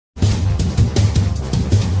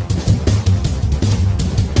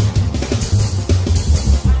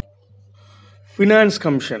Finance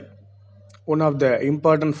commission one of the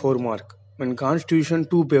important 4 mark in constitution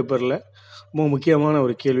 2 பேப்பரில் ரொம்ப முக்கியமான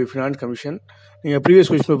ஒரு கேள்வி. ஃபினான்ஸ் கமிஷன் நீங்கள் ப்ரீவியஸ்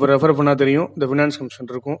கொஸ்டின் பேப்பர் ரெஃபர் பண்ணால் தெரியும். இந்த ஃபினான்ஸ் கமிஷன்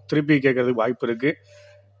இருக்கும், திருப்பி கேட்கறதுக்கு வாய்ப்பு இருக்குது.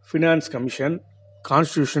 ஃபினான்ஸ் கமிஷன்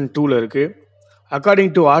கான்ஸ்டியூஷன் 2ல் இருக்குது.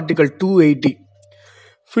 அக்கார்டிங் டு ஆர்டிகல் 280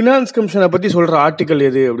 ஃபினான்ஸ் கமிஷனை பற்றி சொல்கிற ஆர்டிக்கல்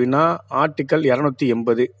எது அப்படின்னா article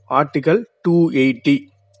 280, article 280.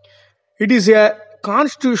 It is a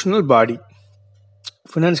constitutional body.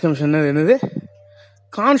 Finance commission என்னது?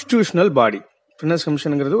 கான்ஸ்டியூஷனல் பாடி. ஃபினான்ஸ்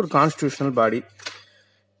கமிஷனுங்கிறது ஒரு கான்ஸ்டியூஷனல் பாடி.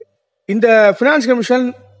 இந்த ஃபினான்ஸ் கமிஷன்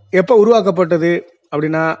எப்போ உருவாக்கப்பட்டது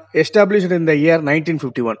அப்படின்னா established in the year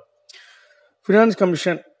 1951. Finance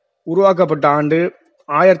commission உருவாக்கப்பட்ட ஆண்டு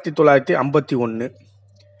 1951.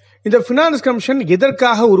 இந்த ஃபினான்ஸ் கமிஷன்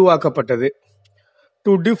எதற்காக உருவாக்கப்பட்டது?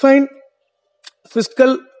 To define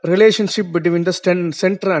fiscal relationship between the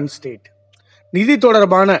centre and state. நிதி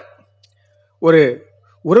தொடர்பான ஒரு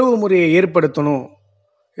உறவு முறையை ஏற்படுத்தணும்.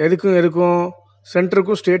 எதுக்கும்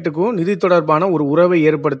சென்டருக்கும் ஸ்டேட்டுக்கும் நிதி தொடர்பான ஒரு உறவை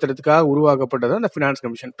ஏற்படுத்துறதுக்காக உருவாக்கப்பட்டது அந்த ஃபினான்ஸ்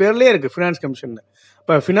கமிஷன். பேர்லேயே இருக்குது ஃபினான்ஸ் கமிஷன்.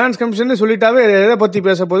 இப்போ ஃபினான்ஸ் கமிஷன் சொல்லிட்டாவே எதை பற்றி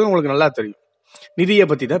பேச போகுது உங்களுக்கு நல்லா தெரியும். நிதியை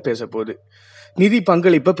பற்றி தான் பேச போகுது. நிதி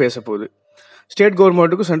பங்களிப்பை பேச போகுது. ஸ்டேட்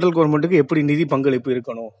கவர்மெண்ட்டுக்கும் சென்ட்ரல் கவர்மெண்ட்டுக்கும் எப்படி நிதி பங்களிப்பு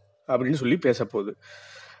இருக்கணும் அப்படின்னு சொல்லி பேச போகுது.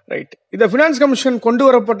 ரைட். இந்த ஃபினான்ஸ் கமிஷன் கொண்டு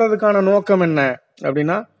வரப்பட்டதுக்கான நோக்கம் என்ன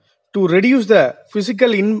அப்படின்னா to reduce the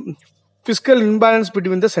fiscal imbalance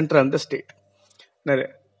between the center and the state.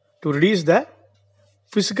 To reduce the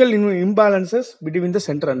fiscal imbalances between the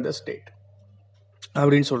center and the state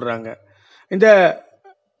அப்படின்னு சொல்கிறாங்க. இந்த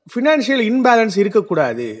ஃபினான்ஷியல் இன்பேலன்ஸ்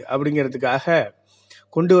இருக்கக்கூடாது அப்படிங்கிறதுக்காக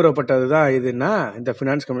கொண்டு வரப்பட்டது தான் இதுன்னா இந்த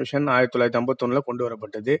ஃபினான்ஸ் கமிஷன் 1951 கொண்டு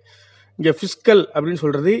வரப்பட்டது. இங்கே ஃபிஸ்கல் அப்படின்னு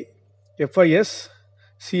சொல்கிறது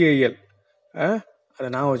FISCAL, அதை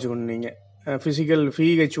நான் வச்சுக்கணும். நீங்கள் ஃபிசிக்கல்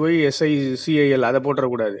FIHYSICAL அதை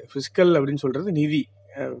போட்டுறக்கூடாது. ஃபிஸ்கல் அப்படின்னு சொல்கிறது நிதி,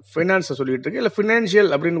 ஃபைனான்ஸை சொல்லிகிட்டு இருக்கு. இல்லை ஃபினான்ஷியல்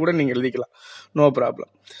அப்படின்னு கூட நீங்கள் எழுதிக்கலாம், நோ ப்ராப்ளம்.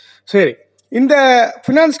 சரி, இந்த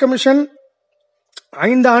ஃபினான்ஸ் கமிஷன்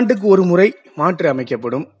 5 ஆண்டுக்கு ஒரு முறை மாற்றி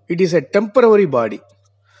அமைக்கப்படும். It is a temporary body.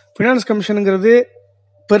 Finance கமிஷனுங்கிறது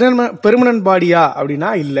permanent பாடியா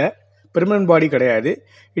அப்படின்னா இல்லை, பெர்மனன்ட் பாடி கிடையாது.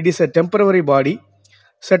 It is a temporary body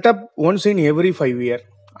setup once in every 5 year.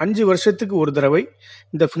 5 வருஷத்துக்கு ஒரு தடவை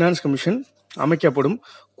இந்த ஃபினான்ஸ் கமிஷன் அமைக்கப்படும்.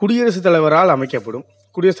 குடியரசுத் தலைவரால் அமைக்கப்படும்.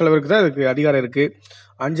 குடியரசுத் தலைவருக்கு தான் அதுக்கு அதிகாரம் இருக்குது.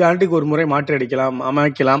 5 ஆண்டுக்கு ஒரு முறை மாற்றி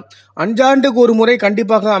அமைக்கலாம். 5 ஆண்டுக்கு ஒரு முறை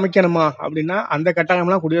கண்டிப்பாக அமைக்கணுமா அப்படின்னா அந்த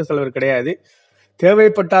கட்டாயம்லாம் குடியரசுத் தலைவர் கிடையாது.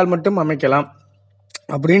 தேவைப்பட்டால் மட்டும் அமைக்கலாம்.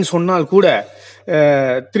 அப்படின்னு சொன்னால் கூட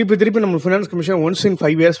திருப்பி நம்ம finance commission once in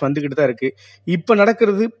 5 years வந்துக்கிட்டு தான் இருக்குது. இப்போ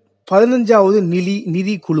நடக்கிறது 15வது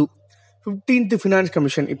நிதி குழு, 15th ஃபினான்ஸ்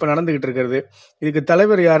கமிஷன் இப்போ நடந்துகிட்டு இருக்கிறது. இதுக்கு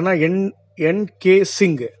தலைவர் யாருன்னா NK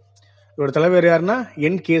சிங். இதோட தலைவர் யாருன்னா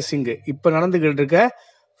NK சிங். இப்போ நடந்துகிட்டு இருக்க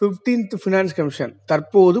 15th ஃபினான்ஸ் கமிஷன்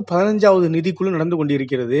தற்போது 15வது நிதிக்குழு நடந்து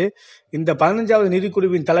கொண்டிருக்கிறது. இந்த 15வது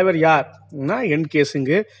நிதிக்குழுவின் தலைவர் யார்னா NK சிங்.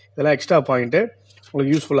 இதெல்லாம் எக்ஸ்ட்ரா பாயிண்ட்டு,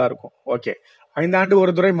 உங்களுக்கு யூஸ்ஃபுல்லாக இருக்கும். ஓகே, 5 ஆண்டு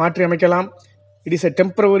ஒரு துறை மாற்றி அமைக்கலாம். இட் இஸ் எ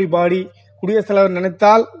டெம்பரவரி பாடி. குடியரசுத் தலைவர்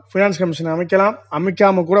நினைத்தால் ஃபினான்ஸ் கமிஷன் அமைக்கலாம்,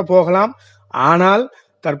 அமைக்காம கூட போகலாம். ஆனால்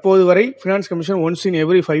தற்போது வரை finance commission once in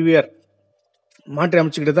every 5 year மாற்றி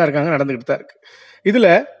அமைச்சுக்கிட்டு தான் இருக்காங்க, நடந்துக்கிட்டு தான் இருக்கு.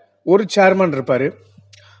 இதில் ஒரு சேர்மன் இருப்பார்,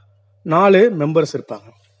 4 மெம்பர்ஸ் இருப்பாங்க.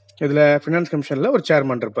 இதில் ஃபினான்ஸ் கமிஷனில் ஒரு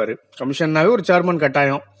சேர்மன் இருப்பார். கமிஷன்னாவே ஒரு சேர்மன்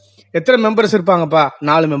கட்டாயம். எத்தனை மெம்பர்ஸ் இருப்பாங்கப்பா?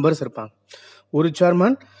 4 மெம்பர்ஸ் இருப்பாங்க. ஒரு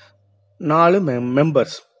சேர்மன், 4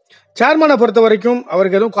 மெம்பர்ஸ். சேர்மனை பொறுத்த வரைக்கும்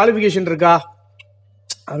அவருக்கு எதுவும் குவாலிஃபிகேஷன் இருக்கா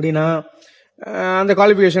அப்படின்னா அந்த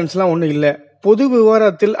குவாலிஃபிகேஷன்ஸ்லாம் ஒன்றும் இல்லை. பொது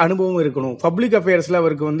விவகாரத்தில் அனுபவம் இருக்கணும். பப்ளிக் அஃபேர்ஸில்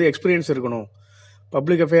அவருக்கு எக்ஸ்பீரியன்ஸ் இருக்கணும்.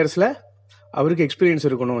 பப்ளிக் அஃபேர்ஸில் அவருக்கு எக்ஸ்பீரியன்ஸ்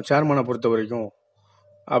இருக்கணும் சேர்மனை பொறுத்த வரைக்கும்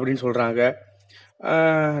அப்படின்னு சொல்கிறாங்க.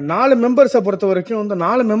 4 மெம்பர்ஸை பொறுத்த வரைக்கும் இந்த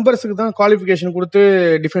 4 மெம்பர்ஸுக்கு தான் குவாலிஃபிகேஷன் கொடுத்து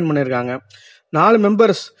டிஃபைன் பண்ணியிருக்காங்க. 4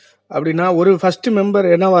 மெம்பர்ஸ் அப்படின்னா ஒரு ஃபர்ஸ்ட் மெம்பர்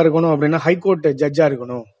என்னவா இருக்கணும் அப்படின்னா ஹைகோர்ட் ஜட்ஜாக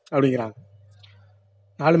இருக்கணும் அப்படிங்கிறாங்க.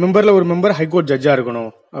 4 மெம்பரில் ஒரு மெம்பர் ஹைகோர்ட் ஜட்ஜாக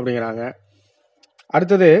இருக்கணும் அப்படிங்கிறாங்க.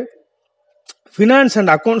 அடுத்தது ஃபினான்ஸ்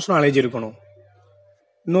அண்ட் அக்கௌண்ட்ஸ் நாலேஜ் இருக்கணும்.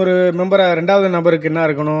 இன்னொரு மெம்பரை 2வது நபருக்கு என்ன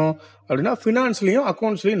இருக்கணும் அப்படின்னா ஃபினான்ஸ்லேயும்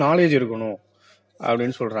அக்கௌண்ட்ஸ்லேயும் நாலேஜ் இருக்கணும்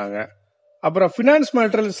அப்படின்னு சொல்கிறாங்க. அப்புறம் ஃபினான்ஸ்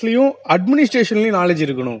மேட்டர்ஸ்லேயும் அட்மினிஸ்ட்ரேஷன்லேயும் நாலேஜ்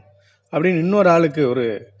இருக்கணும் அப்படின்னு இன்னொரு ஆளுக்கு ஒரு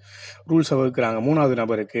ரூல்ஸை வகுக்கிறாங்க. 3வது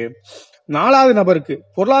நபருக்கு. 4வது நபருக்கு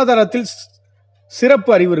பொருளாதாரத்தில் சிறப்பு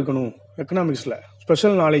அறிவு இருக்கணும். எக்கனாமிக்ஸில்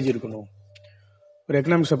ஸ்பெஷல் நாலேஜ் இருக்கணும். ஒரு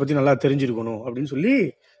எக்கனாமிக்ஸை பற்றி நல்லா தெரிஞ்சிருக்கணும் அப்படின்னு சொல்லி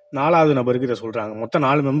 4வது நபருக்கு இதை சொல்கிறாங்க. மொத்தம்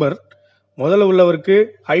 4 மெம்பர். முதல்ல உள்ளவருக்கு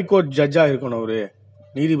ஹைகோர்ட் ஜட்ஜாக இருக்கணும், ஒரு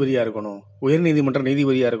நீதிபதியாக இருக்கணும், உயர்நீதிமன்ற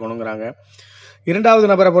நீதிபதியாக இருக்கணுங்கிறாங்க. 2வது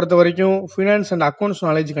நபரை பொறுத்த வரைக்கும் ஃபினான்ஸ் அண்ட் அக்கௌண்ட்ஸ்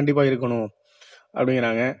நாலேஜ் கண்டிப்பாக இருக்கணும்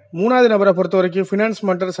அப்படிங்கிறாங்க. 3வது நபரை பொறுத்த வரைக்கும் ஃபினான்ஸ்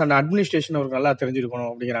மேட்டர்ஸ் அண்ட் அட்மினிஸ்ட்ரேஷன் அவருக்கு நல்லா தெரிஞ்சிருக்கணும்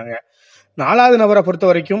அப்படிங்கிறாங்க. 4வது நபரை பொறுத்த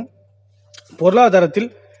வரைக்கும் பொருளாதாரத்தில்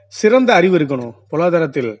சிறந்த அறிவு இருக்கணும்,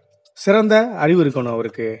 பொருளாதாரத்தில் சிறந்த அறிவு இருக்கணும்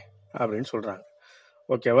அவருக்கு அப்படின்னு சொல்கிறாங்க.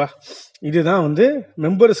 ஓகேவா? இதுதான் வந்து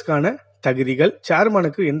மெம்பர்ஸ்க்கான தகுதிகள்.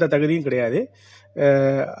 சேர்மனுக்கு எந்த தகுதியும் கிடையாது.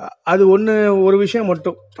 அது ஒரு விஷயம்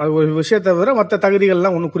மட்டும், அது ஒரு விஷயத்தை தவிர மற்ற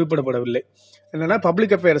தகுதிகள்லாம் ஒன்றும் குறிப்பிடப்படவில்லை. என்னென்னா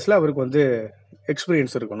பப்ளிக் அஃபேர்ஸில் அவருக்கு வந்து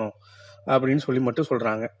எக்ஸ்பீரியன்ஸ் இருக்கணும் அப்படின்னு சொல்லி மட்டும்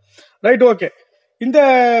சொல்கிறாங்க. Right, okay. இந்த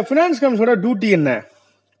ஃபினான்ஸ் கமிஷனோட டியூட்டி என்ன,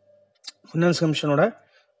 ஃபினான்ஸ் கமிஷனோட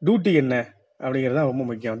டியூட்டி என்ன அப்படிங்கிறது தான் ரொம்ப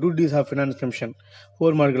முக்கியம். Duties of finance commission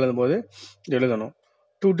 4 mark எழுதும்போது எழுதணும்.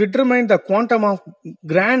 To determine the quantum of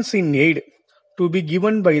grants in eight to be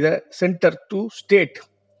given by the centre to state.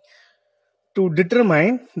 To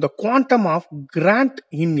determine the quantum of grand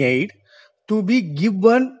in eight to be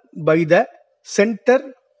given by the centre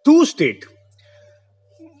to state.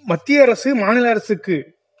 மத்திய அரசு மாநில அரசுக்கு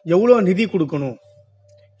எவ்வளோ நிதி கொடுக்கணும்,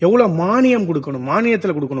 எவ்வளோ மானியம் கொடுக்கணும்,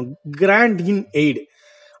 மானியத்தில் கொடுக்கணும், கிராண்ட் இன் எய்டு,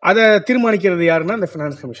 அதை தீர்மானிக்கிறது யாருன்னா இந்த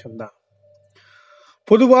ஃபினான்ஸ் கமிஷன் தான்.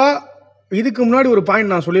 பொதுவாக இதுக்கு முன்னாடி ஒரு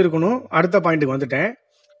பாயிண்ட் நான் சொல்லியிருக்கணும், அடுத்த பாயிண்ட்டுக்கு வந்துட்டேன்.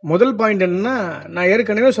 முதல் பாயிண்ட் என்னன்னா, நான்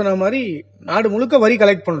ஏற்கனவே சொன்ன மாதிரி நாடு முழுக்க வரி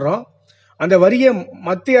கலெக்ட் பண்ணுறோம். அந்த வரியை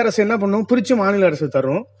மத்திய அரசு என்ன பண்ணும், பிரித்து மாநில அரசு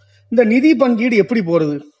தரும். இந்த நிதி பங்கீடு எப்படி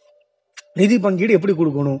போகிறது, நிதி பங்கீடு எப்படி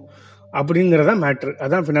கொடுக்கணும் அப்படிங்கிறதா மேட்ரு.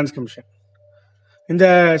 அதான் ஃபினான்ஸ் கமிஷன். இந்த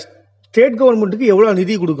ஸ்டேட் கவர்மெண்ட்டுக்கு எவ்வளோ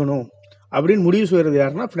நிதி கொடுக்கணும் அப்படின்னு முடிவு செய்கிறது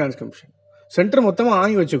யாருன்னா ஃபினான்ஸ் கமிஷன். சென்டர் மொத்தமாக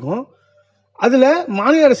வாங்கி வச்சுக்கோம். அதில்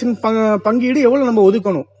மாநில அரசின் பங்கீடு எவ்வளோ நம்ம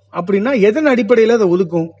ஒதுக்கணும் அப்படின்னா எதன் அடிப்படையில் அதை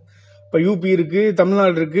ஒதுக்கும். இப்போ யூபி இருக்குது,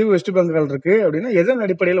 தமிழ்நாடு இருக்குது, வெஸ்ட் பெங்கால் இருக்குது அப்படின்னா எதன்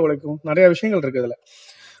அடிப்படையில் உழைக்கும், நிறையா விஷயங்கள் இருக்குது. அதில்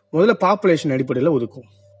முதல்ல பாப்புலேஷன் அடிப்படையில் ஒதுக்கும்.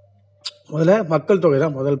 முதல்ல மக்கள் தொகை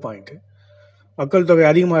தான் முதல் பாயிண்ட்டு. மக்கள் தொகை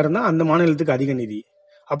அதிகமாக இருந்தால் அந்த மாநிலத்துக்கு அதிக நிதி.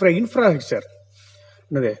 அப்புறம் இன்ஃப்ராஸ்ட்ரக்சர்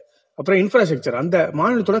என்னது, அப்புறம் இன்ஃப்ராஸ்ட்ரக்சர் அந்த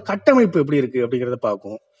மாநிலத்தோட கட்டமைப்பு எப்படி இருக்குது அப்படிங்கிறத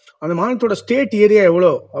பார்க்கும். அந்த மாநிலத்தோட ஸ்டேட் ஏரியா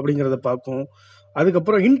எவ்வளோ அப்படிங்கிறத பார்க்கும்.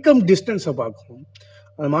 அதுக்கப்புறம் இன்கம் டிஸ்டன்ஸை பார்க்கும்.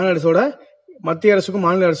 அந்த மாநில அரசோட மத்திய அரசுக்கும்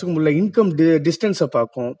மாநில அரசுக்கும் உள்ள இன்கம் டிஸ்டன்ஸை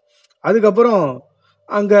பார்க்கும். அதுக்கப்புறம்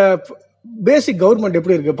அங்கே பேசிக் கவர்மெண்ட்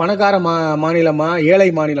எப்படி இருக்குது, பணக்கார மாநிலமா ஏழை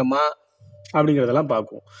மாநிலமா அப்படிங்கிறதெல்லாம்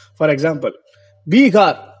பார்க்கும். ஃபார் எக்ஸாம்பிள்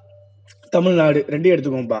பீகார், தமிழ்நாடு ரெண்டையும்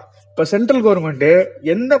எடுத்துக்கோம்பா. இப்போ சென்ட்ரல் கவர்மெண்ட்டு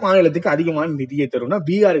எந்த மாநிலத்துக்கு அதிகமான நிதியை தரும்னா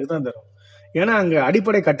பீகாருக்கு தான் தரும். ஏன்னா அங்கே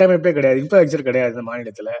அடிப்படை கட்டமைப்பே கிடையாது, இன்ஃப்ராஸ்ட்ரக்சர் கிடையாது இந்த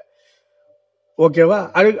மாநிலத்தில். ஓகேவா?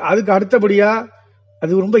 அதுக்கு அடுத்தபடியாக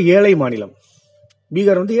அது ரொம்ப ஏழை மாநிலம்.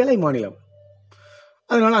 பீகார் வந்து ஏழை மாநிலம்,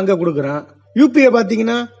 அதனால அங்கே கொடுக்குறான். யூபியை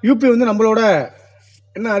பார்த்தீங்கன்னா யூபி வந்து நம்மளோட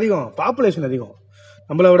என்ன அதிகம், பாப்புலேஷன் அதிகம்.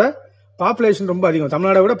 நம்மளோட பாப்புலேஷன் ரொம்ப அதிகம்.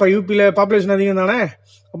 தமிழ்நாடை விட இப்போ யூபியில் பாப்புலேஷன் அதிகம் தானே.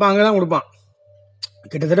 அப்போ அங்கே தான் கொடுப்பான்.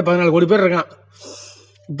 கிட்டத்தட்ட 14 கோடி பேர் இருக்கான்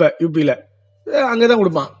இப்போ யூபியில். அங்கே தான்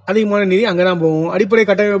கொடுப்பான். அதிகமான நிதி அங்கே தான் போகும். அடிப்படை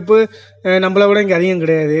கட்டமைப்பு நம்மளை விட இங்கே அதிகம்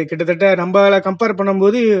கிடையாது. கிட்டத்தட்ட நம்மளை கம்பேர்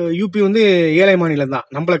பண்ணும்போது யூபி வந்து ஏழை மாநிலம் தான்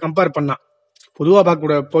நம்மளை கம்பேர் பண்ணால். பொதுவாக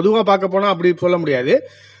பார்க்க போனால் அப்படி சொல்ல முடியாது.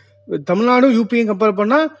 தமிழ்நாடும் யூபியும் கம்பேர்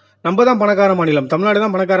பண்ணால் நம்ம தான் பணக்கார மாநிலம், தமிழ்நாடு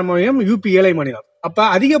தான் பணக்கார மாநிலம், யூபி ஏழை மாநிலம். அப்போ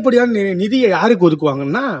அதிகப்படியான நிதியை யாருக்கு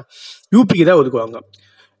ஒதுக்குவாங்கன்னா யூபிக்கு தான் ஒதுக்குவாங்க.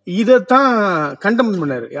 இதைத்தான் கண்டெம்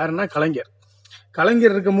பண்ணார் யாருன்னா கலைஞர்.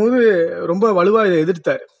 கலைஞர் இருக்கும்போது ரொம்ப வலுவாக இதை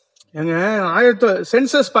எதிர்த்தார். எங்க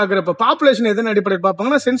சென்சஸ் பார்க்குறப்ப பாப்புலேஷன் எதன் அடிப்படையில்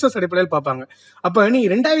பார்ப்பாங்கன்னா சென்சஸ் அடிப்படையில் பார்ப்பாங்க. அப்போ நீ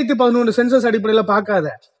 2011 சென்சஸ் அடிப்படையில் பார்க்காத,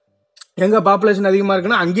 எங்க பாப்புலேஷன் அதிகமாக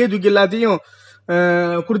இருக்குன்னா அங்கேயே தூக்கி எல்லாத்தையும்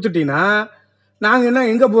கொடுத்துட்டீங்கன்னா நாங்கள் என்ன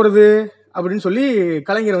எங்கே போகிறது அப்படின்னு சொல்லி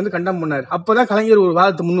கலைஞர் வந்து கண்டம் பண்ணார். அப்போதான் கலைஞர் ஒரு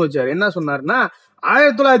வாதத்தை முன் வச்சார். என்ன சொன்னார்னா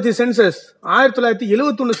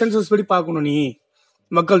 1971 சென்சஸ் படி பார்க்கணும் நீ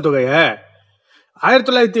மக்கள் தொகையை.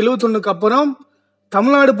 1971க்கு அப்புறம்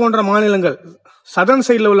தமிழ்நாடு போன்ற மாநிலங்கள், சதர்ன்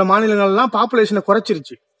சைடில் உள்ள மாநிலங்கள்லாம் பாப்புலேஷனை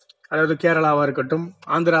குறைச்சிருச்சு. அதாவது கேரளாவாக இருக்கட்டும்,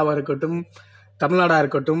 ஆந்திராவாக இருக்கட்டும், தமிழ்நாடாக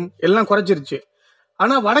இருக்கட்டும், எல்லாம் குறைச்சிருச்சு.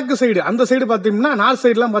 ஆனால் வடக்கு சைடு, அந்த சைடு பார்த்தோம்னா, நார்த்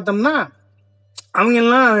சைடுலாம் பார்த்தோம்னா அவங்க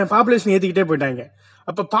எல்லாம் பாப்புலேஷன் ஏற்றிக்கிட்டே போயிட்டாங்க.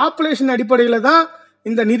 அப்போ பாப்புலேஷன் அடிப்படையில் தான்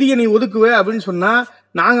இந்த நிதியை நீ ஒதுக்குவே அப்படின்னு சொன்னால்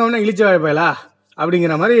நாங்கள் வேணா இழிச்ச வாய்ப்பேலா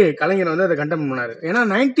அப்படிங்கிற மாதிரி கலைஞர் வந்து அதை கண்டெம் பண்ணார். ஏன்னா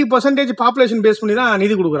 90% பாப்புலேஷன் பேஸ் பண்ணி தான்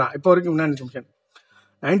நிதி கொடுக்குறான் இப்போ வரைக்கும்.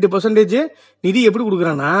 90% நிதி எப்படி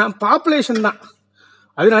கொடுக்குறான்னா பாப்புலேஷன் தான்,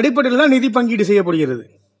 அதன் அடிப்படையில் தான் நிதி பங்கீடு செய்யப்படுகிறது.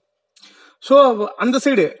 ஸோ அந்த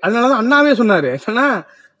சைடு, அதனால தான் அண்ணாவே சொன்னார், ஏன்னா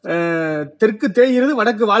தெற்கு தேய்கிறது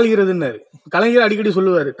வடக்கு வாழ்கிறதுன்னாரு. கலைஞர் அடிக்கடி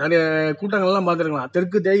சொல்லுவார், நிறைய கூட்டங்கள்லாம் பார்த்துருக்கலாம்,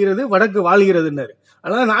 தெற்கு தேய்கிறது வடக்கு வாழ்கிறதுன்னாரு.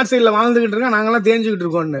 அதனால நார்த் சைடில் வாழ்ந்துகிட்டு இருக்கோம், நாங்கள்லாம் தேஞ்சுக்கிட்டு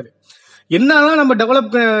இருக்கோம்னாரு. என்னதான் நம்ம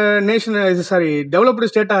டெவலப்டு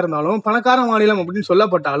ஸ்டேட்டாக இருந்தாலும், பணக்கார மாநிலம் அப்படின்னு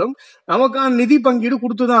சொல்லப்பட்டாலும் நமக்கான நிதி பங்கீடு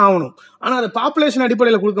கொடுத்து தான் ஆகணும். ஆனால் அதை பாப்புலேஷன்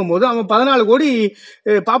அடிப்படையில் கொடுக்கும்போது அவன் 14 கோடி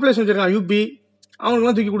பாப்புலேஷன் வச்சிருக்கான் யூபி,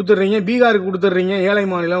 அவங்களுக்குலாம் தூக்கி கொடுத்துட்றீங்க, பீகாருக்கு கொடுத்துட்றீங்க, ஏழை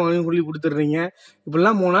மாநிலம் அவங்க சொல்லி கொடுத்துட்றீங்க.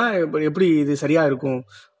 இப்படிலாம் போனால் எப்படி இது சரியாக இருக்கும்?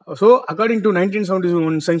 ஸோ அக்கார்டிங் டு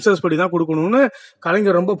 1971 சென்சஸ் படி தான் கொடுக்கணும்னு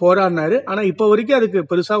கலைஞர் ரொம்ப போராடினாரு. ஆனால் இப்போ வரைக்கும் அதுக்கு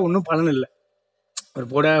பெருசாக ஒன்றும் பலன் இல்லை. அவர்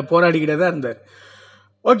போராடிக்கிட்டே தான் இருந்தார்.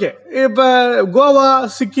 ஓகே, இப்போ கோவா,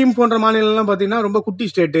 சிக்கிம் போன்ற மாநிலம்லாம் பார்த்தீங்கன்னா ரொம்ப குட்டி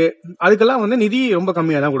ஸ்டேட்டு. அதுக்கெல்லாம் வந்து நிதி ரொம்ப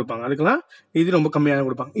கம்மியாக தான் கொடுப்பாங்க. அதுக்கெல்லாம் நிதி ரொம்ப கம்மியாக தான்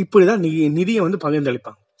கொடுப்பாங்க. இப்படி தான் நிதியை வந்து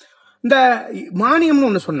பகிர்ந்தளிப்பாங்க. இந்த மானியம்னு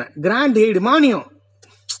ஒன்று சொன்னேன், கிராண்ட் எய்டு மானியம்.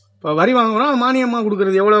 இப்போ வரி வாங்குறோம், மானியமாக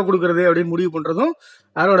கொடுக்குறது எவ்வளோ கொடுக்குறது அப்படின்னு முடிவு பண்ணுறதும்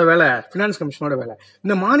யாரோட வேலை? ஃபினான்ஸ் கமிஷனோட வேலை.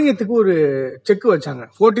 இந்த மானியத்துக்கு ஒரு செக் வச்சாங்க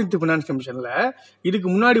 14th ஃபினான்ஸ் கமிஷனில். இதுக்கு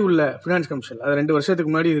முன்னாடி உள்ள ஃபினான்ஸ் கமிஷனில், அது 2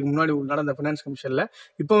 வருஷத்துக்கு முன்னாடி, இதுக்கு முன்னாடி நடந்த ஃபினான்ஸ் கமிஷனில்,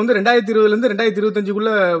 இப்போ வந்து 2020லேருந்து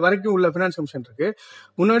 2025 வரைக்கும் உள்ள ஃபினான்ஸ் கமிஷன் இருக்கு.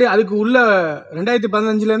 முன்னாடி அதுக்கு உள்ள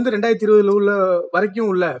 2015லேருந்து 2020 உள்ள வரைக்கும்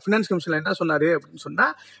உள்ள ஃபினான்ஸ் கமிஷனில் என்ன சொன்னார் அப்படின்னு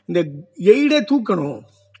சொன்னால், இந்த எய்டே தூக்கணும்,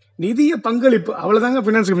 நிதிய பங்களிப்பு, அவ்வளோதாங்க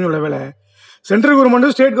ஃபினான்ஸ் கமிஷனோட வேலை. சென்ட்ரல்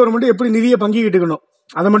கவர்மெண்ட்டும் ஸ்டேட் கவர்மெண்ட்டும் எப்படி நிதியை பங்கிக்கிட்டுக்கணும்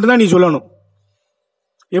அதை மட்டும் தான் நீ சொல்லணும்.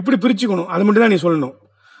 எப்படி பிரிச்சுக்கணும் அதை மட்டும் தான் நீ சொல்லணும்.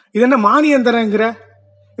 இது என்ன மானியம் தரங்கிற,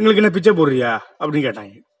 எங்களுக்கு என்ன பிச்சை போடுறியா அப்படின்னு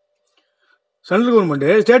கேட்டாங்க. சென்ட்ரல் கவர்மெண்ட்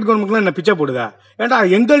ஸ்டேட் கவர்மெண்ட்லாம் என்ன பிச்சை போடுதா? ஏன்டா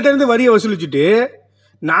எங்கள்கிட்ட இருந்து வரியை வசூலிச்சுட்டு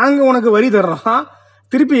நாங்கள் உனக்கு வரி தர்றோம்,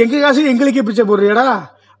 திருப்பி எங்கள் காசு எங்களுக்கே பிச்சை போடுறியாடா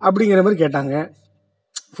அப்படிங்கிற மாதிரி கேட்டாங்க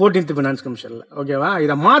 14th ஃபினான்ஸ் கமிஷனில். ஓகேவா,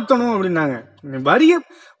 இதை மாற்றணும் அப்படின்னாங்க.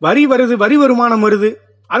 வரி வருது, வரி வருமானம் வருது,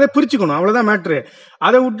 அதை பிரிச்சுக்கணும், அவ்வளோதான் மேட்ரு.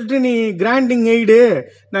 அதை விட்டுட்டு நீ கிராண்டிங் எய்டு,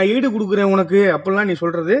 நான் எய்டு கொடுக்குறேன் உனக்கு அப்படிலாம் நீ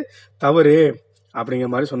சொல்கிறது தவறு அப்படிங்கிற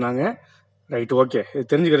மாதிரி சொன்னாங்க. ரைட், ஓகே, இது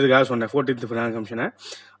தெரிஞ்சுக்கிறதுக்காக சொன்னேன் 14th ஃபினான்ஸ் கமிஷனை.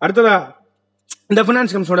 அடுத்ததா இந்த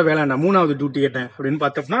ஃபினான்ஸ் கமிஷனோட வேலை என்ன, 3வது டியூட்டி என்ன அப்படின்னு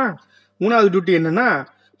பார்த்தோம்னா, 3வது டியூட்டி என்னன்னா,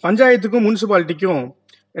 பஞ்சாயத்துக்கும் முனிசிபாலிட்டிக்கும்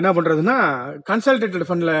என்ன பண்ணுறதுன்னா, கன்சல்டேட்டட்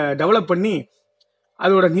ஃபண்டில் டெவலப் பண்ணி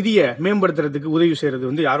அதோட நிதியை மேம்படுத்துறதுக்கு உதவி செய்கிறது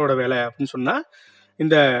வந்து யாரோட வேலை அப்படின்னு சொன்னால்,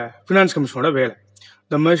 இந்த ஃபினான்ஸ் கமிஷனோட வேலை.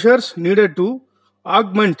 The measures needed to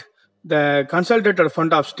augment the consolidated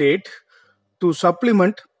fund of state to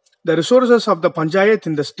supplement the resources of the panchayat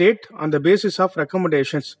in the state on the basis of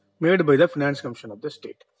recommendations made by the finance commission of the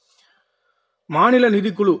state. மாநில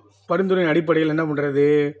நிதிக்குழு பரிந்துரையின் அடிப்படையில் என்ன பண்றது,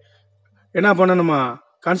 என்ன பண்ணணுமா,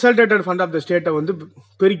 consolidated fund of the ஸ்டேட்டை வந்து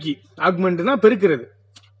பெருக்கி, ஆக்மெண்ட்னா பெருக்கிறது,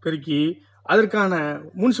 பெருக்கி அதற்கான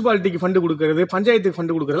முனிசிபாலிட்டிக்கு ஃபண்டு கொடுக்கறது, பஞ்சாயத்துக்கு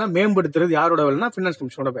ஃபண்டு கொடுக்கறதெல்லாம் மேம்படுத்துறது யாரோட வேலைன்னா ஃபினான்ஸ்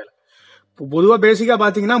கமிஷனோட வேலை. பொதுவாக பேசிக்காக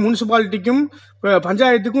பார்த்தீங்கன்னா முனிசிபாலிட்டிக்கும்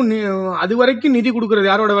பஞ்சாயத்துக்கும் அது வரைக்கும் நிதி கொடுக்கறது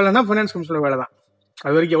யாரோட வேலைன்னா ஃபினான்ஸ் கமிஷனோட வேலை தான்.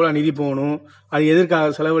 அது வரைக்கும் எவ்வளோ நிதி போகணும், அது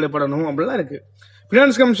எதற்காக செலவிடப்படணும் அப்படிலாம் இருக்குது.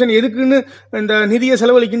 ஃபினான்ஸ் கமிஷன் எதுக்குன்னு இந்த நிதியை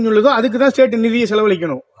செலவழிக்கணும்னு சொல்லுதோ அதுக்கு தான் ஸ்டேட் நிதியை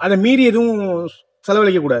செலவழிக்கணும், அதை மீறி எதுவும்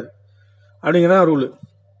செலவழிக்கக்கூடாது அப்படிங்கிறதான் ரூலு.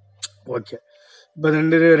 ஓகே, இப்போ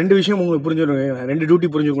ரெண்டு விஷயம் உங்களுக்கு புரிஞ்சுருக்கும், 2 டியூட்டி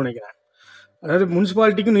புரிஞ்சுருக்கும்னு நினைக்கிறேன். அதாவது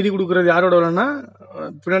முனிசிபாலிட்டிக்கும் நிதி கொடுக்குறது யாரோட வேலைன்னா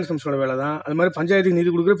ஃபினான்ஸ் கமிஷனோட வேலை தான். அது மாதிரி பஞ்சாயத்துக்கு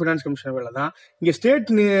நிதி கொடுக்குறது ஃபினான்ஸ் கமிஷனோட வேலை தான். இங்கே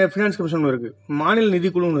ஸ்டேட் ஃபினான்ஸ் கமிஷன் இருக்குது, மாநில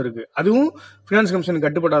நிதிக்குழுன்னு இருக்குது, அதுவும் ஃபினான்ஸ் கமிஷனுக்கு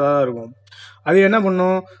கட்டுப்பட்டதாக தான் இருக்கும். அது என்ன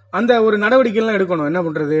பண்ணும், அந்த ஒரு நடவடிக்கைலாம் எடுக்கணும். என்ன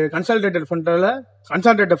பண்ணுறது,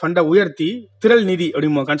 கன்சால்டேட்டட் ஃபண்டை உயர்த்தி திரள் நிதி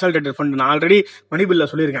அப்படிமோ. கன்சால்டேட்டட் ஃபண்ட் நான் ஆல்ரெடி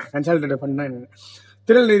மணிபில்ல சொல்லியிருக்கேன். கன்சால்டேட்டட் ஃபண்ட்னா என்ன,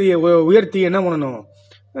 திரள் நிதியை உயர்த்தி என்ன பண்ணணும்,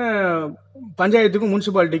 பஞ்சாயத்துக்கும்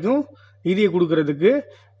முனிசிபாலிட்டிக்கும் நிதியை கொடுக்கறதுக்கு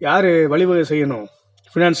யார் வழிவகை செய்யணும்,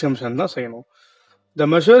 ஃபினான்ஸ் கமிஷன் தான் செய்யணும். The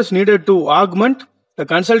measures needed to augment the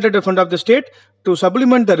consolidated fund of the state to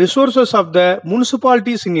supplement the resources of the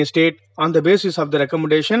municipalities in a state on the basis of the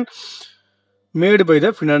recommendation made by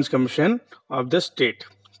the finance commission of the state.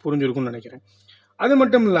 புரிஞ்சிருக்கும்னு நினைக்கிறேன். அது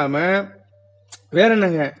மட்டும் இல்லாமல் வேற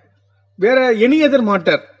என்னங்க, வேற any other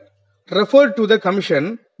matter referred to the commission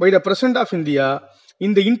by the president of India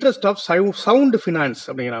in the interest of sound finance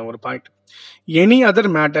அப்படிங்கிறாங்க ஒரு point. Any other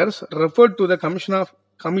matters referred to the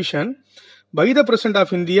commission by the president of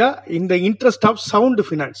India in the interest of sound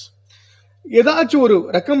finance. ஏதாச்சும் ஒரு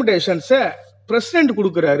ரெக்கமெண்டேஷன்ஸை president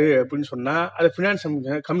கொடுக்குறாரு அப்படின்னு சொன்னால் அதை finance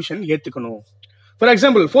commission ஏற்றுக்கணும். For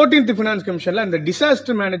example 14th finance கமிஷனில் இந்த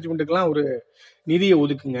டிசாஸ்டர் மேனேஜ்மெண்ட்டுக்கெலாம் ஒரு நிதியை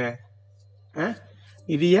ஒதுக்குங்க,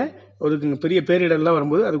 பெரிய பேரிடர்லாம்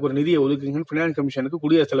வரும்போது அதுக்கு ஒரு நிதியை ஒதுக்குங்கன்னு ஃபினான்ஸ் கமிஷனுக்கு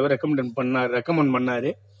குடியரசுத் தலைவர் ரெக்கமெண்ட் பண்ணார்.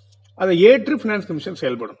 அதை ஏற்று ஃபினான்ஸ்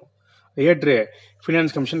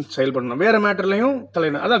கமிஷன் செயல்படணும். வேற மேட்டர்லையும்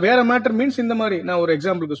தலையிடணும். அதான் வேற மேட்டர் மீன்ஸ் இந்த மாதிரி நான் ஒரு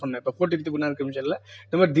எக்ஸாம்பிளுக்கு சொன்னேன். இப்போ 14th ஃபினான்ஸ் கமிஷனில்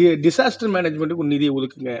இந்த மாதிரி டிசாஸ்டர் மேனேஜ்மெண்ட்டுக்கு ஒரு நிதியை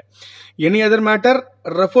ஒதுக்குங்க. Any other matter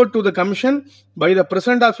refer to the commission by the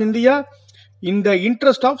president of India in the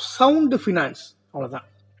interest of sound finance. அவ்வளோதான்,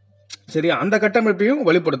 சரியா? அந்த கட்டமைப்பையும்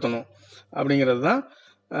வெளிப்படுத்தணும் அப்படிங்கிறது தான்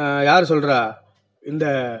யார் சொல்கிறா, இந்த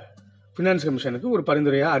ஃபினான்ஸ் கமிஷனுக்கு ஒரு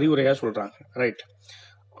பரிந்துரையாக அறிவுரையாக சொல்கிறாங்க. ரைட்.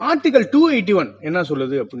 ஆர்டிகல் 281 என்ன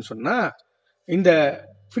சொல்லுது அப்படின்னு சொன்னால், இந்த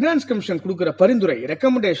ஃபினான்ஸ் கமிஷன் கொடுக்குற பரிந்துரை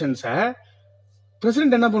ரெக்கமெண்டேஷன்ஸை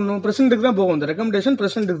பிரசிடென்ட் என்ன பண்ணணும், பிரசிடென்ட்டுக்கு தான் போகும். இந்த ரெக்கமெண்டேஷன்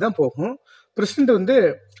பிரசிடென்ட்டுக்கு தான் போகும். பிரசிடென்ட் வந்து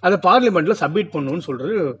அதை பார்லிமெண்ட்டில் சப்மிட் பண்ணணும்னு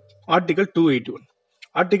சொல்கிறது ஆர்டிகல் 281.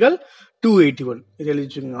 ஆர்டிகல் 281 இது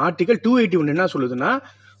எழுதிச்சுங்க. ஆர்டிகல் 281 என்ன சொல்லுதுன்னா,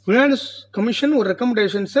 ஃபினான்ஸ் கமிஷன் ஒரு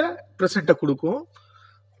ரெக்கமெண்டேஷன்ஸை பிரசிடென்ட்டை கொடுக்கும்.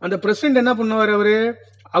 அந்த பிரசிடென்ட் என்ன பண்ணுவார், அவர்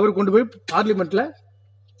அவர் கொண்டு போய் பார்லிமெண்ட்ல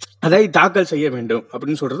அதை தாக்கல் செய்ய வேண்டும்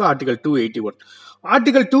அப்படின்னு சொல்றது article 281.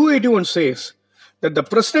 Article 281 says that the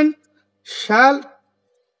president shall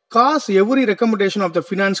cause every recommendation of the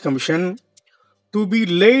finance commission to be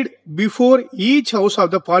laid before each house of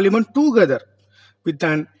the parliament together with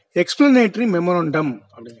an explanatory memorandum.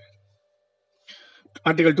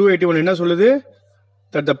 Article 281 என்ன சொல்லுது?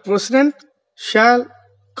 that the president shall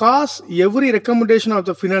cause every recommendation of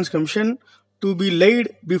the finance commission to be laid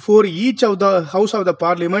before each of the house of the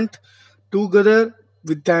parliament together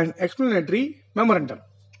with an explanatory memorandum.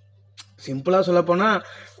 சிம்பிளா சொல்ல போனா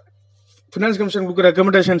finance commission கொடுக்குற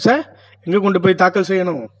ரெக்கமெண்டேஷன்ஸை எங்கே கொண்டு போய் தாக்கல்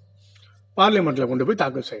செய்யணும்? பார்லிமெண்ட்டில் கொண்டு போய்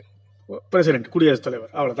தாக்கல் செய்யணும் பிரசிடென்ட், குடியரசுத்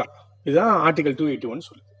தலைவர். அவ்வளோதான். இதுதான் ஆர்டிகல் 281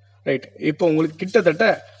 சொல்லுது. ரைட். இப்போ உங்களுக்கு கிட்டத்தட்ட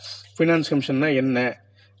ஃபினான்ஸ் கமிஷன்னா என்ன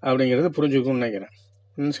அப்படிங்கிறது புரிஞ்சுக்கணும்னு நினைக்கிறேன்.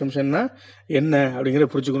 ஃபினான்ஸ் கமிஷன்னா என்ன அப்படிங்கிறத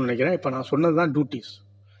புரிஞ்சுக்கணும்னு நினைக்கிறேன். இப்போ நான் சொன்னது தான்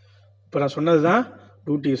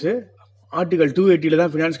டியூட்டிஸு. ஆர்டிகல் 280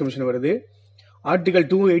 தான் ஃபினான்ஸ் கமிஷன் வருது. ஆர்டிகல்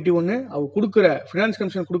 281 அவர் கொடுக்குற ஃபினான்ஸ்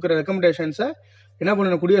கமிஷன் கொடுக்குற ரெக்கமெண்டேஷன்ஸை என்ன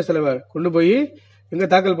பண்ணணும்? குடியரசுத் தலைவர் கொண்டு போய் எங்கே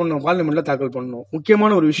தாக்கல் பண்ணணும்? பார்லிமெண்ட்டில் தாக்கல் பண்ணணும்.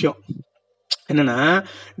 முக்கியமான ஒரு விஷயம் என்னன்னா,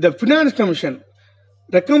 இந்த ஃபினான்ஸ் கமிஷன்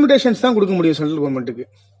ரெக்கமெண்டேஷன்ஸ் தான் கொடுக்க முடியும் சென்ட்ரல் கவர்மெண்ட்டுக்கு,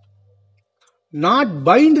 not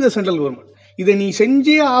find the central government. இதை நீ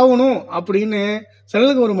செஞ்சே ஆகணும் அப்படின்னு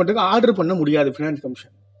சென்ட்ரல் கவர்மெண்ட்டுக்கு ஆர்டர் பண்ண முடியாது. ஃபினான்ஸ்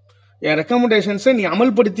கமிஷன் என் ரெக்கமெண்டேஷன்ஸை நீ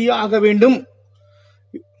அமல்படுத்தியே ஆக வேண்டும்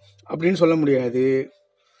அப்படின்னு சொல்ல முடியாது.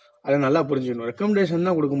 அதை நல்லா புரிஞ்சுக்கணும். ரெக்கமெண்டேஷன்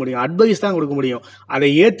தான் கொடுக்க முடியும், அட்வைஸ் தான் கொடுக்க முடியும். அதை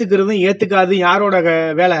ஏற்றுக்கிறதும் ஏற்றுக்காதும் யாரோட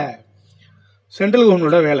வேலை? சென்ட்ரல்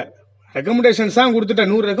கவர்மெண்டோட வேலை. ரெக்கமெண்டேஷன்ஸ் தான் கொடுத்துட்டா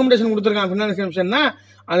 100 ரெக்கமெண்டேஷன் கொடுத்துருக்கான் ஃபினான்ஸ் கமிஷன்னா,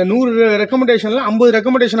 அந்த 100 ரெக்கமெண்டேஷனில் 50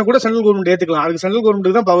 ரெக்கமெண்டேஷனை கூட சென்ட்ரல் கவர்மெண்ட் ஏற்றுக்கலாம். அதுக்கு சென்ட்ரல்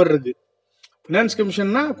கவர்மெண்ட்டுக்கு தான் பவர் இருக்கு. ஃபினான்ஸ்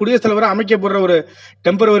கமிஷன்னா குடியரசுத் தலைவரை அமைக்கப்படுற ஒரு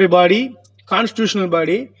டெம்பரவரி பாடி, கான்ஸ்டியூஷனல்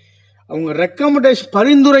பாடி. அவங்க ரெக்கமெண்டேஷன்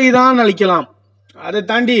பரிந்துரை தான் அளிக்கலாம். அதை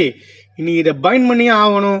தாண்டி நீ இதை பைண்ட் பண்ணியே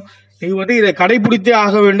ஆகணும், நீ இதை கடைபிடித்தே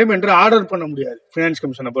ஆக வேண்டும் என்று ஆர்டர் பண்ண முடியாது ஃபினான்ஸ்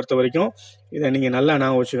கமிஷனை பொறுத்த வரைக்கும். இதை நீங்கள் நல்லா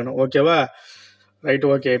நான் வச்சுக்கணும். ஓகேவா? ரைட்.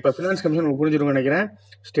 ஓகே. இப்போ ஃபினான்ஸ் கமிஷன் உங்களுக்கு புரிஞ்சிருக்கும்னு நினைக்கிறேன்.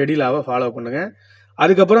 ஸ்டெடிலாவை ஃபாலோ பண்ணுங்கள்.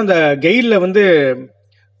 அதுக்கப்புறம் இந்த கெயிலில்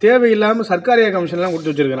தேவையில்லாமல் சர்க்காரிய கமிஷன்லாம்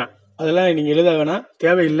கொடுத்து வச்சிருக்கிறேன். அதெல்லாம் நீங்கள் எழுத வேணாம்,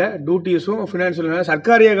 தேவையில்லை. டியூட்டிஸும் ஃபினான்ஷியல்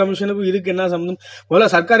சர்க்காரிய கமிஷனுக்கும் இதுக்கு என்ன சம்மந்தம்? முதல்ல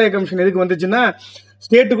சர்க்காரிய கமிஷன் எதுக்கு வந்துச்சுன்னா,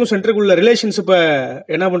 ஸ்டேட்டுக்கும் சென்ட்ருக்கும் உள்ள ரிலேஷன்ஷிப்பை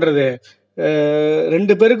என்ன பண்ணுறது,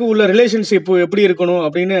 2 பேருக்கு உள்ள ரிலேஷன்ஷிப் எப்படி இருக்கணும்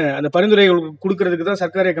அப்படின்னு அந்த பரிந்துரைகள் கொடுக்கறதுக்கு தான்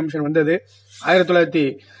சர்க்காரிய கமிஷன் வந்தது.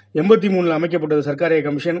 1983 அமைக்கப்பட்டது சர்க்காரிய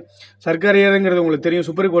கமிஷன். சர்க்காரியாங்கிறது உங்களுக்கு தெரியும்,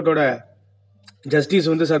 supreme கோர்ட்டோட justice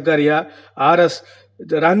Sarkaria, RS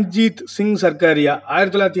Ranjith Singh Sarkaria.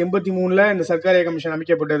 1983 இந்த சர்க்காரிய கமிஷன்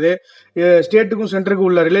அமைக்கப்பட்டது. ஸ்டேட்டுக்கும் சென்டருக்கும்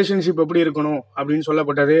உள்ள ரிலேஷன்ஷிப் எப்படி இருக்கணும் அப்படின்னு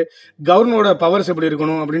சொல்லப்பட்டது. கவர்னரோட பவர்ஸ் எப்படி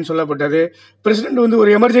இருக்கணும் அப்படின்னு சொல்லப்பட்டது. பிரசிடென்ட்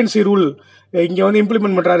ஒரு எமர்ஜென்சி ரூல் இங்கே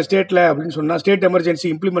இம்ப்ளிமெண்ட் பண்ணுறாரு ஸ்டேட்டில் அப்படின்னு சொன்னால், ஸ்டேட் எமர்ஜென்சி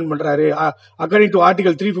இம்ப்ளிமெண்ட் பண்ணுறாரு அக்கார்டிங் டு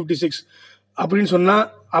ஆர்டிகல் 356 அப்படின்னு சொன்னால்,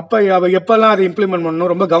 அப்போ எப்பெல்லாம் அதை இம்ப்ளிமெண்ட்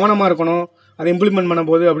பண்ணணும், ரொம்ப கவனமாக இருக்கணும் அதை இம்ப்ளிமெண்ட்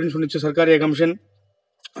பண்ணும் போது அப்படின்னு சொன்னிச்சு சர்க்காரிய கமிஷன்.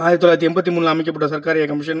 1983 அமைக்கப்பட்ட சர்க்காரிய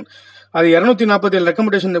கமிஷன் அது 247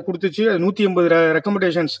 ரெக்கமெண்டேஷன் கொடுத்துச்சு. அது 180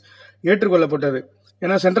 ரெக்கமெண்டேஷன்ஸ் ஏற்றுக்கொள்ளப்பட்டது.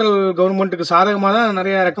 ஏன்னா சென்ட்ரல் கவர்மெண்ட்டுக்கு சாதகமாக தான்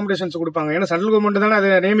நிறைய ரெக்கமெண்டேஷன்ஸ் கொடுப்பாங்க. ஏன்னா சென்ட்ரல் கவர்மெண்ட் தானே அதை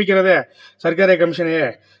நியமிக்கிறதே சர்க்காரிய கமிஷனையே.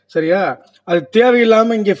 சரியா? அது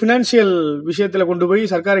தேவையில்லாமல் இங்கே ஃபினான்ஷியல் விஷயத்தில் கொண்டு போய்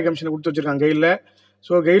சர்க்காரிய கமிஷனை கொடுத்து வச்சிருக்காங்க கெயிலில்.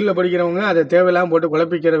 ஸோ கெயிலில் படிக்கிறவங்க அதை தேவையில்லாமல் போட்டு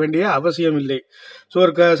குழப்பிக்கிற வேண்டிய அவசியம் இல்லை. ஸோ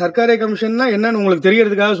சர்க்காரிய கமிஷன்னா என்னன்னு உங்களுக்கு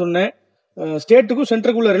தெரியறதுக்காக சொன்னேன். ஸ்டேட்டுக்கும்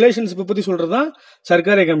சென்டருக்குள்ள ரிலேஷன்ஷிப்பை பற்றி சொல்கிறது தான்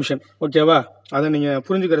சர்க்காரிய கமிஷன். ஓகேவா? அதை நீங்கள்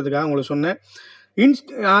புரிஞ்சுக்கிறதுக்காக உங்களுக்கு சொன்னேன்.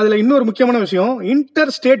 அதில் இன்னொரு முக்கியமான விஷயம்,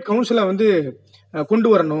 இன்டர் ஸ்டேட் கவுன்சிலை கொண்டு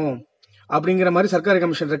வரணும் அப்படிங்கிற மாதிரி சர்க்காரிய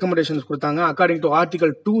கமிஷன் ரெக்கமெண்டேஷன்ஸ் கொடுத்தாங்க. According to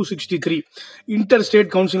article 263 inter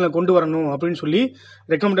state கவுன்சிலில் கொண்டு வரணும் அப்படின்னு சொல்லி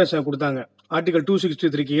ரெக்கமெண்டேஷன் கொடுத்தாங்க. ஆர்டிகல்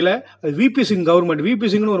 263 கீழே விபி சிங் கவர்மெண்ட், விபி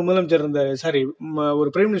சிங்னு ஒரு முதலமைச்சர் இருந்தார்,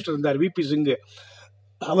 ஒரு பிரைம் மினிஸ்டர் இருந்தார் விபி சிங்.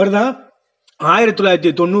 அவர் தான்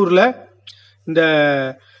 1990 இந்த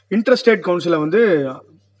இன்டர் ஸ்டேட் கவுன்சிலை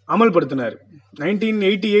அமல்படுத்தினார்.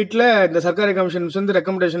 1988 இந்த சர்க்காரிய கமிஷன்ஸ்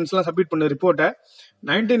ரெக்கமெண்டேஷன்ஸ்லாம் சப்மிட் பண்ண ரிப்போர்ட்டை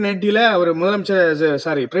 1990 அவர்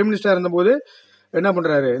முதலமைச்சர் பிரைம் மினிஸ்டர் இருந்தபோது என்ன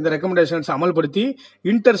பண்ணுறாரு, இந்த ரெக்கமெண்டேஷன்ஸ் அமல்படுத்தி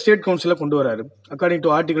இன்டர் ஸ்டேட் கவுன்சிலை கொண்டு வராரு அக்கார்டிங்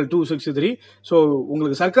டு ஆர்டிகல் 263. ஸோ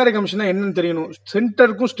உங்களுக்கு சர்க்காரிய கமிஷனா என்னன்னு தெரியணும்,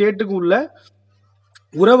 சென்டருக்கும் ஸ்டேட்டுக்கும் உள்ள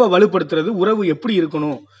உறவை வலுப்படுத்துறது, உறவு எப்படி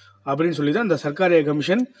இருக்கணும் அப்படின்னு சொல்லி தான் இந்த சர்க்காரிய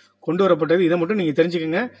கமிஷன் கொண்டு வரப்பட்டது. இதை மட்டும் நீங்கள்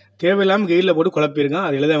தெரிஞ்சுக்கோங்க. தேவையில்லாமல் கெயிலில் போட்டு குழப்பிருங்க,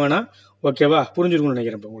 அது எழுத வேணாம். ஓகேவா? புரிஞ்சிருக்கும்னு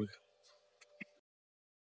நினைக்கிறேன் இப்போ உங்களுக்கு.